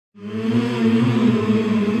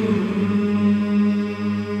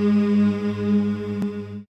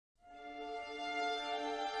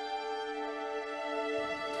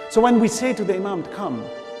So when we say to the Imam to come,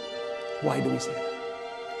 why do we say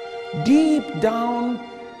that? Deep down,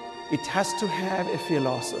 it has to have a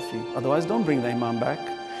philosophy. Otherwise, don't bring the Imam back.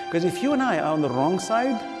 Because if you and I are on the wrong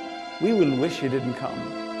side, we will wish he didn't come.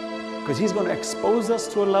 Because he's going to expose us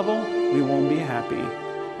to a level we won't be happy.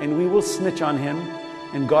 And we will snitch on him,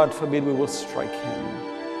 and God forbid we will strike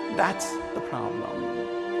him. That's the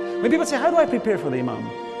problem. When people say, how do I prepare for the Imam?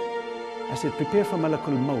 I said, prepare for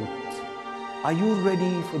Malakul Maut. Are you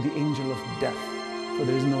ready for the angel of death? For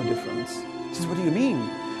there is no difference. He says, what do you mean?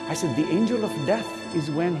 I said, the angel of death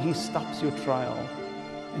is when he stops your trial.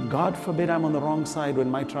 And God forbid I'm on the wrong side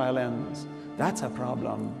when my trial ends. That's a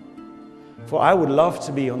problem. For I would love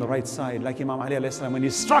to be on the right side, like Imam Əli alayhi salam, when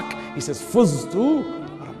he's struck, he says, Fuztu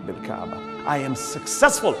Rabbil Kəbə. I am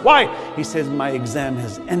successful. Why? He says, my exam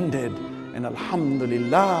has ended. And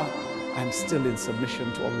alhamdulillah, I'm still in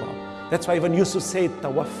submission to Allah. That's why even Yusuf said,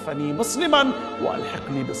 Tawaffani Musliman wa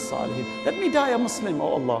alhiqni bis salihin. Let me die a Muslim,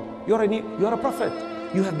 oh Allah. You're a prophet.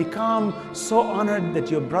 You have become so honored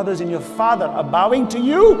that your brothers and your father are bowing to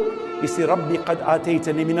you. He said, Rabbi qad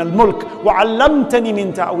ataytani min al-mulk wa 'allamtani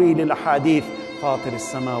min ta'wil al-ahadith fatir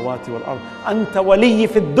as-samawati wal-ard anta waliyyi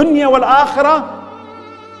fi ad-dunya wal-akhirah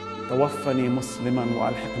tawaffani musliman wa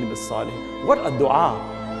alhiqni bis salihin. What a dua.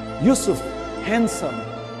 Yusuf, handsome,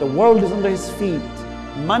 the world is under his feet.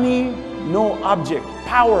 Money, no object.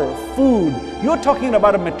 Power, food. You're talking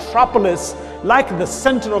about a metropolis like the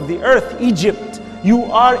center of the earth, Egypt. You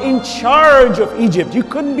are in charge of Egypt. You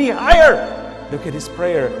couldn't be higher. Look at his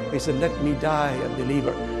prayer. He said, let me die a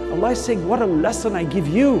believer. Allah is saying, what a lesson I give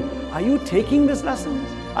you. Are you taking these lessons?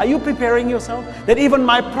 Are you preparing yourself? That even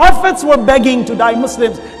my prophets were begging to die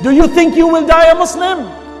Muslims. Do you think you will die a Muslim?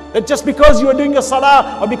 That just because you are doing your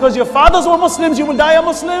salah or because your fathers were Muslims, you will die a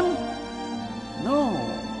Muslim? No.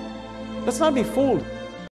 Let's not be fooled.